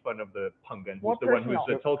makes fun of the Penggen, who's the one who's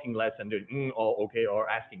talking less and doing, okay, or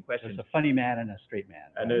asking questions. There's a funny man and a straight man.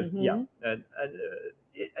 And and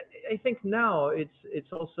I think now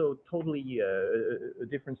it's also totally a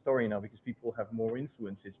different story now, because people have more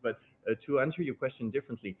influences. But to answer your question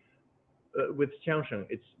differently, with xiangsheng,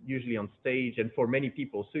 it's usually on stage, and for many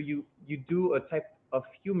people, so you do a type of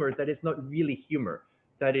humor that is not really humor,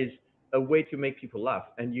 that is a way to make people laugh,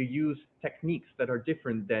 and you use techniques that are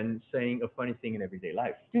different than saying a funny thing in everyday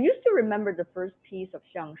life. Do you still remember the first piece of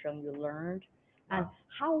xiangsheng you learned, and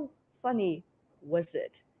how funny was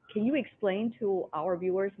it? Can you explain to our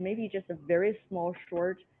viewers maybe just a very small,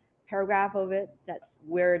 short paragraph of it? That's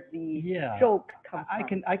where the joke comes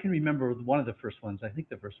from. I can remember one of the first ones. I think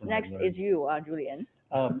the first one. Next is you, Julian.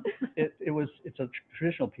 It's a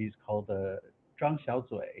traditional piece called Zhang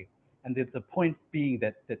Xiaozui, and the point being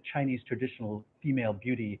that Chinese traditional female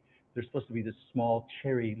beauty, there's supposed to be this small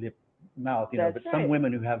cherry lip mouth, but some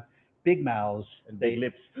women who have big mouths and big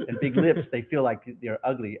lips they feel like they're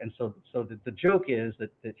ugly. And so the joke is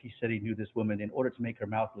that he said he knew this woman, in order to make her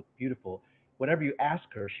mouth look beautiful, whatever you ask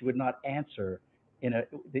her, she would not answer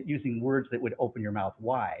using words that would open your mouth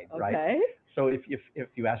wide, right? So if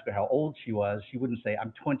you ask her how old she was, she wouldn't say,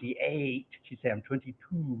 I'm 28, she'd say, I'm 22,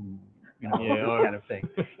 this kind of thing.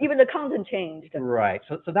 Even the content changed. Right,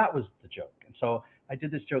 so that was the joke. And so I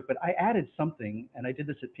did this joke, but I added something, and I did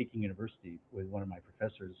this at Peking University with one of my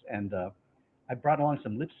professors, and I brought along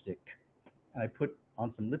some lipstick, and I put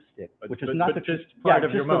on some lipstick, which is not just part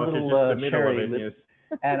of your mouth, a little just the middle of it. Lip.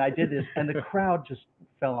 And I did this, and the crowd just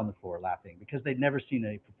fell on the floor laughing, because they'd never seen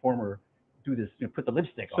a performer do this, put the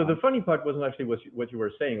lipstick on. So the funny part wasn't actually what you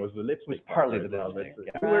were saying, it was the lipstick. It was partly the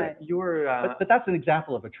lipstick. You were but that's an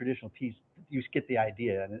example of a traditional piece. you get the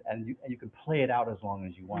idea, and you can play it out as long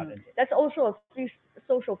as you want. And, That's also a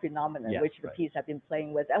social phenomenon Yes, which the right. piece have been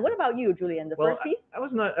playing with. And what about you, Julian? The Well, first piece? I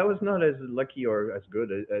was not as lucky or as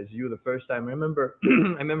good as you the first time. I remember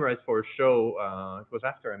I memorized for a show. It was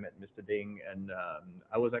after I met Mr. Ding, and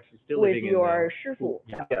I was actually still With living your in 师傅.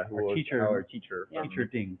 yeah, who our was teacher, our teacher. Yeah. Teacher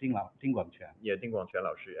Ding Guangquan. Yeah, Ding Guangquan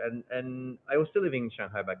老师. And I was still living in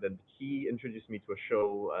Shanghai back then. He introduced me to a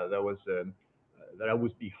show that I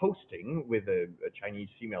would be hosting with a Chinese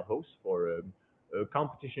female host for a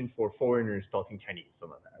competition for foreigners talking Chinese.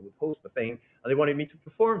 Something like that. I would host the thing, and they wanted me to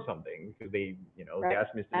perform something because they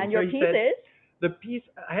asked me. And so your he piece said, is? The piece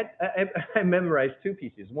I memorized two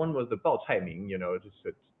pieces. One was the Bao Cai Ming, just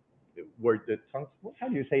the word the tongue. How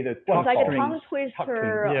do you say the tongue? It's like a strings? tongue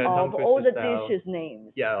twister Yeah, of tongue all the twister style. dishes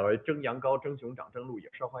names. Yeah, or 蒸羊羔、蒸熊掌、蒸鹿眼、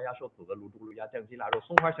烧花鸭、烧子鹅、卤猪、卤鸭、酱鸡、腊肉、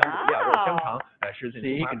松花小卤、鸭肉、香肠、什锦、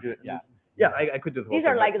 See, 松 you 花。 can do it. Yeah. Yeah, I could do the whole These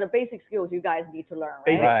are thing, like the basic skills you guys need to learn, right?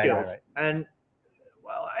 basic Right, skills. right, right. And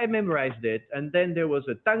well, I memorized it, and then there was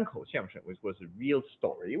a 单口相声, which was a real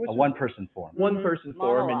story. It was A one-person form. one person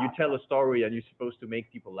form, and you Monologue. tell a story, and you're supposed to make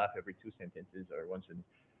people laugh every two sentences or one sentence.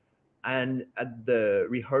 And at the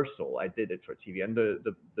rehearsal, I did it for TV, and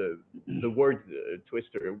the word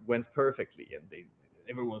twister went perfectly, and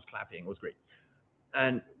everyone was clapping. It was great.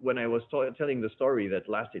 And when I was telling the story that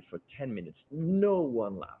lasted for 10 minutes, no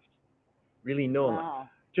one laughed. Really, no one laughed. Wow.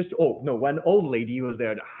 Just no, one old lady was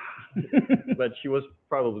there, but she was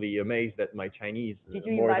probably amazed at my Chinese. Did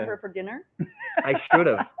you more invite than her for dinner? I should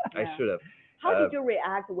have. Yeah. I should have. How did you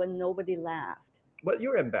react when nobody laughed? But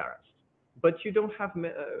you're embarrassed. But you don't have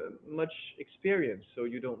much experience, so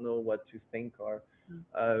you don't know what to think. Or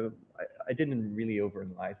I didn't really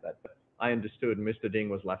overanalyze that, but I understood. Mr. Ding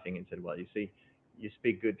was laughing and said, "Well, you see, you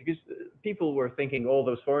speak good," because people were thinking all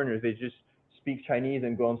those foreigners, they just speak Chinese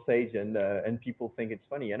and go on stage, and people think it's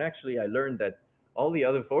funny. And actually, I learned that all the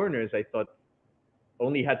other foreigners, I thought,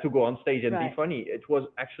 only had to go on stage and be Right. funny. It was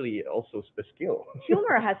actually also a skill.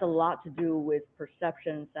 Humor has a lot to do with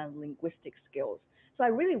perceptions and linguistic skills. So I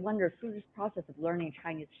really wonder, through this process of learning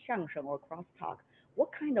Chinese 相声 or crosstalk,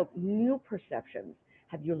 what kind of new perceptions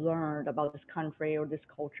have you learned about this country or this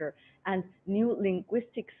culture, and new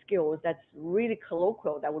linguistic skills that's really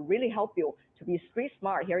colloquial that would really help you to be street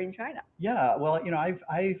smart here in China? Yeah, well,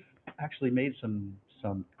 I've actually made some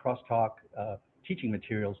crosstalk teaching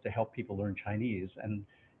materials to help people learn Chinese,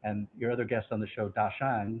 and your other guest on the show, Da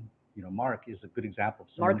Shan, Mark is a good example.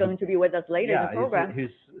 Of Mark going to be with us later in the program. He's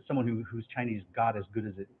someone whose Chinese got as good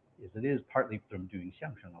as it is, partly from doing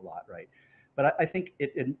xiangsheng a lot, right? But I think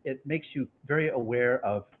it makes you very aware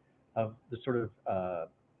of the sort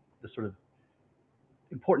of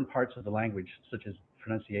important parts of the language, such as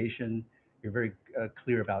pronunciation. You're very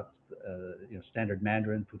clear about standard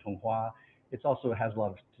Mandarin, Putonghua. It also has a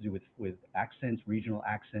lot to do with accents, regional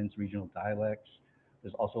dialects.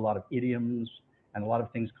 There's also a lot of idioms and a lot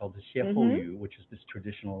of things called the Xiehoyu, which is this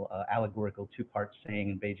traditional allegorical two-part saying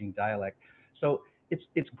in Beijing dialect. So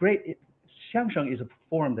it's great. Xiangsheng is a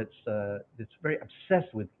form that's very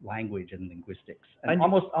obsessed with language and linguistics, and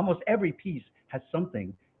almost every piece has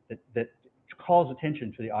something that calls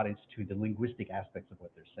attention to the audience to the linguistic aspects of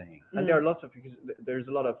what they're saying. And there are lots of, because there's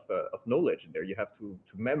a lot of knowledge in there. You have to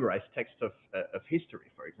memorize texts of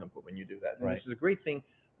history, for example, when you do that. And Right. This is a great thing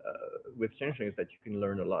with Shenzhen, is that you can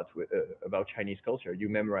learn a lot about Chinese culture. You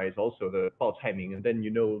memorize also the Bao Cai Ming, and then you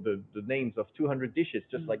know the names of 200 dishes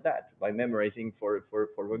just like that by memorizing for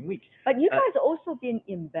 1 week. But you guys also been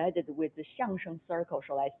embedded with the 相声 circle,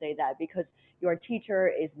 shall I say that? Because your teacher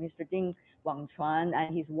is Mr. Ding Wangchuan,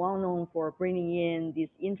 and he's well known for bringing in these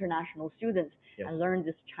international students and learn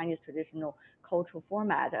this Chinese traditional cultural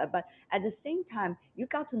format. But at the same time, you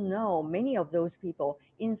got to know many of those people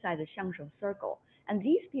inside the 相声 circle. And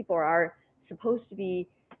these people are supposed to be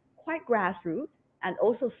quite grassroots and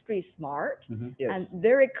also street smart and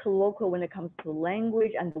very colloquial when it comes to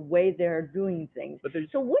language and the way they're doing things.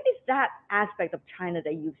 So what is that aspect of China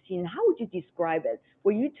that you've seen? How would you describe it?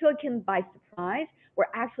 Were you taken by surprise, or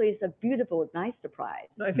actually it's a beautiful, nice surprise?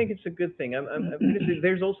 No, I think it's a good thing. Because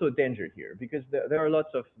there's also a danger here, because there are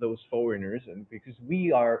lots of those foreigners, and because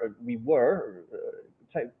we were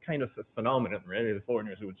kind of a phenomenon, right? The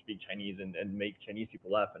foreigners who would speak Chinese and make Chinese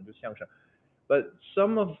people laugh and do xiangsheng. But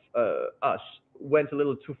some of us went a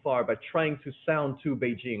little too far by trying to sound too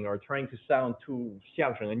Beijing or trying to sound too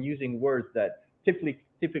xiangsheng and using words that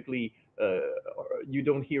typically you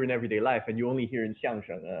don't hear in everyday life and you only hear in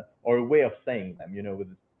xiangsheng, or a way of saying them, with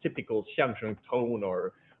a typical xiangsheng tone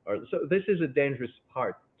or so this is a dangerous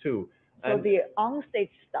part too. So the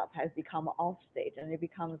on-stage stuff has become off-stage, and it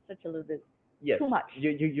becomes such a little bit yes, too much.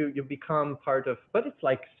 you become part of, but it's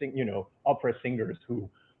like opera singers who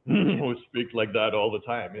who speak like that all the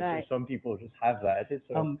time. Right. Some people just have that.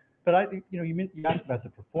 But you asked about the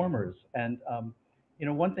performers, and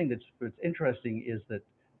one thing that's interesting is that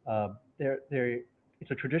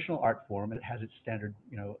it's a traditional art form and it has its standard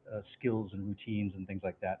skills and routines and things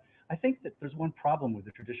like that. I think that there's one problem with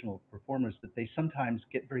the traditional performers, that they sometimes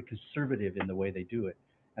get very conservative in the way they do it,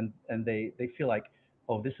 and they feel like,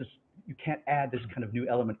 oh, you can't add this kind of new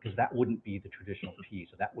element because that wouldn't be the traditional piece,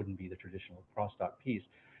 or that wouldn't be the traditional crosstalk piece.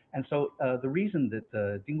 And so the reason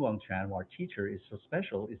that Ding Guangquan, our teacher, is so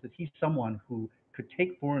special is that he's someone who could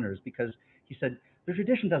take foreigners, because he said, the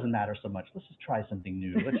tradition doesn't matter so much. Let's just try something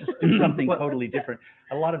new. Let's just do something totally different.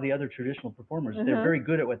 A lot of the other traditional performers, they're very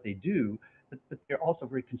good at what they do, but they're also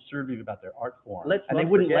very conservative about their art form. And they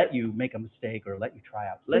wouldn't let you make a mistake or let you try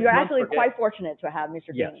out. So you're actually quite fortunate to have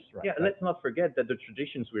Mr. Yes, Ding. right. Yeah, let's not forget that the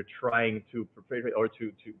traditions we're trying to perpetuate or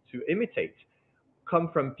to imitate come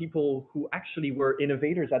from people who actually were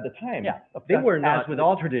innovators at the time. Yeah, they were not. As with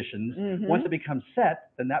all traditions, once it becomes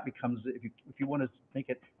set, then that becomes, if you want to make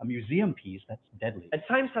it a museum piece, that's deadly. And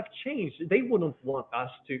times have changed. They wouldn't want us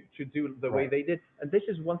to do the way they did. And this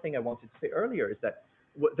is one thing I wanted to say earlier, is that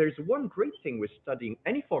there's one great thing with studying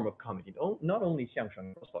any form of comedy, not only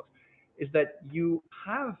xiangsheng or crosstalk, is that you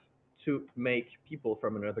have to make people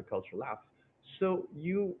from another culture laugh. So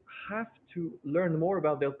you have to learn more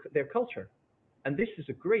about their culture. And this is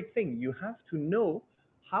a great thing. You have to know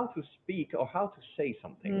how to speak or how to say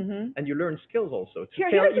something, and you learn skills also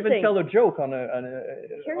to tell a joke on a.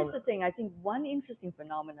 Here's the thing. I think one interesting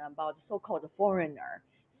phenomenon about the so-called foreigner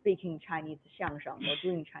speaking Chinese xiangsheng or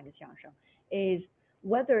doing Chinese xiangsheng is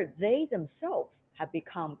whether they themselves have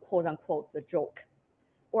become quote unquote the joke,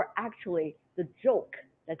 or actually the joke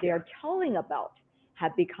that they are telling about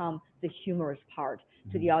have become the humorous part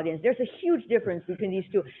to the audience. There's a huge difference between these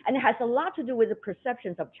two, and it has a lot to do with the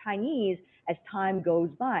perceptions of Chinese as time goes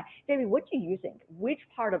by. David, what do you think? Which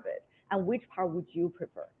part of it, and which part would you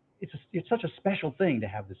prefer? It's such a special thing to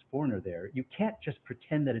have this foreigner there. You can't just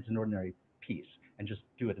pretend that it's an ordinary piece and just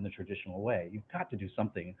do it in the traditional way. You've got to do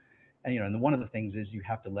something. And and one of the things is you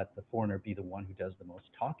have to let the foreigner be the one who does the most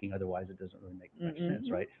talking, otherwise it doesn't really make much sense,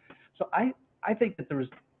 right? So I think that there was,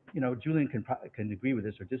 Julian can agree with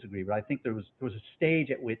this or disagree, but I think there was a stage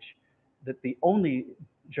at which that the only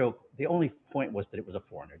point was that it was a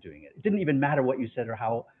foreigner doing it. It didn't even matter what you said or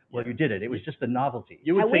how well you did it. It was just the novelty.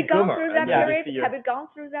 Have we gone through that period? Have we gone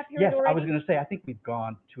through that period Yes, already? I was going to say, I think we've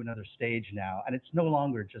gone to another stage now, and it's no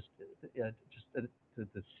longer just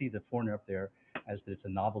to see the foreigner up there as that it's a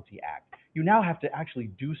novelty act. You now have to actually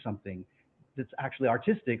do something that's actually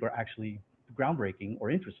artistic or actually groundbreaking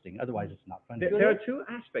or interesting. Otherwise, it's not funny. There are two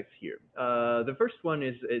aspects here. The first one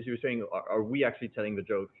is, as you were saying, are we actually telling the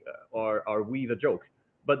joke, or are we the joke?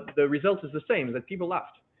 But the result is the same, that people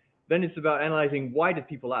laughed. Then it's about analyzing why did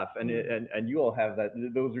people laugh, and you all have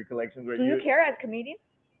those recollections. Where do you care as comedians?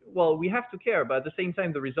 Well, we have to care, but at the same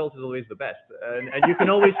time, the result is always the best, and you can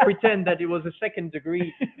always pretend that it was a second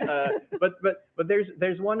degree. But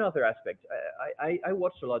there's one other aspect. I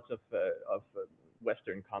watched a lot of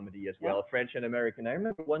Western comedy as well, French and American. I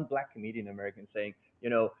remember one black comedian American saying,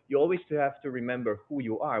 you always have to remember who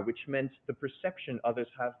you are, which meant the perception others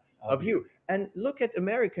have of you. And look at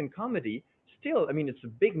American comedy. Still, I mean, it's a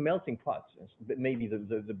big melting pot. It's maybe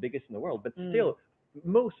the biggest in the world, but still.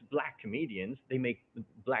 Most black comedians, they make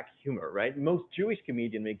black humor, right? Most Jewish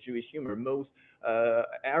comedians make Jewish humor. Most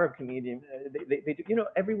Arab comedians, they do.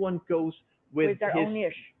 Everyone goes with their own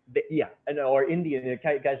niche. Or Indian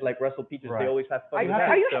guys like Russell Peters, they always have fun.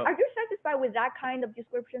 Are you satisfied with that kind of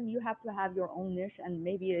description? You have to have your own niche, and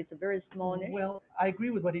maybe it's a very small niche. Well, I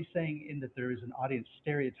agree with what he's saying in that there is an audience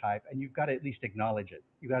stereotype, and you've got to at least acknowledge it.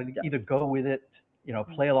 You've got to either go with it,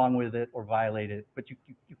 play along with it or violate it, but you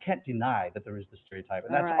can't deny that there is the stereotype,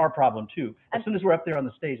 and that's our problem too. As soon as we're up there on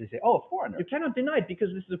the stage, they say, "Oh, a foreigner." You cannot deny it because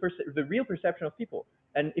this is the real perception of people,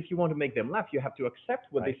 and if you want to make them laugh, you have to accept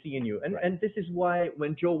what they see in you, and this is why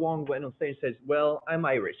when Joe Wong went on stage and says, "Well, I'm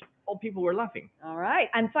Irish," all people were laughing. All right,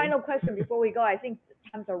 and final question before we go. I think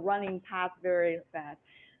times are running past very fast.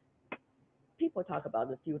 People talk about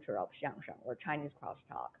the future of xiangsheng or Chinese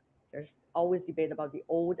crosstalk. There's always debate about the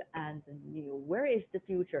old and the new. Where is the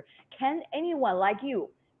future? Can anyone like you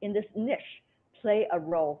in this niche play a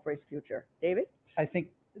role for its future? David? I think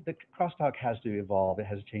the crosstalk has to evolve. It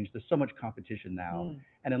has changed. There's so much competition now,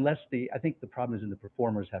 and unless I think the problem is in the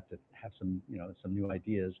performers have to have some, some new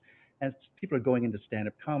ideas. And people are going into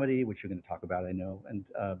stand-up comedy, which you're going to talk about, I know, and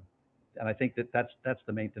I think that's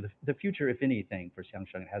the main thing. The future, if anything, for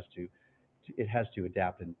xiangsheng has to it has to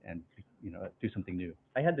adapt and do something new.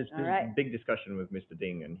 I had this All right. big discussion with Mr.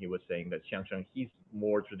 Ding, and he was saying that Xiangsheng, he's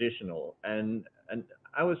more traditional, and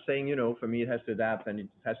I was saying, for me it has to adapt and it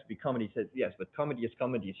has to be comedy. He said yes, but comedy is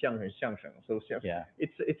comedy, Xiangsheng is Xiangsheng. So Yeah.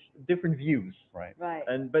 it's different views. Right. Right.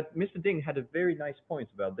 But Mr. Ding had a very nice point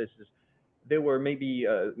about this. Is there were maybe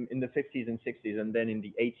in the 50s and 60s, and then in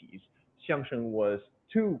the 80s, Xiangsheng was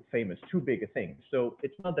too famous, too big a thing. So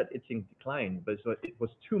it's not that it's in decline, but it was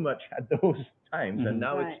too much at those times, and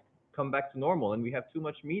now Right. it's come back to normal, and we have too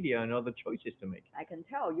much media and other choices to make. I can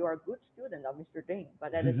tell you are a good student of Mr. Ding,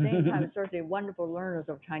 but at the same time, certainly wonderful learners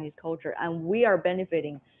of Chinese culture, and we are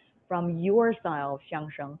benefiting from your style of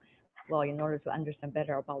Xiangsheng. Well, in order to understand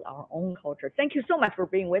better about our own culture. Thank you so much for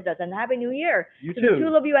being with us, and Happy New Year You to too. the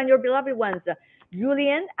two of you and your beloved ones,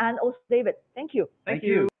 Julian and also David. Thank you. Thank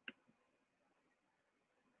you.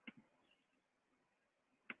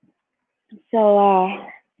 So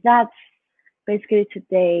that's basically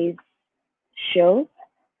today's show.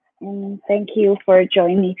 And thank you for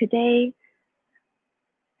joining me today.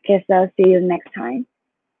 Guess I'll see you next time.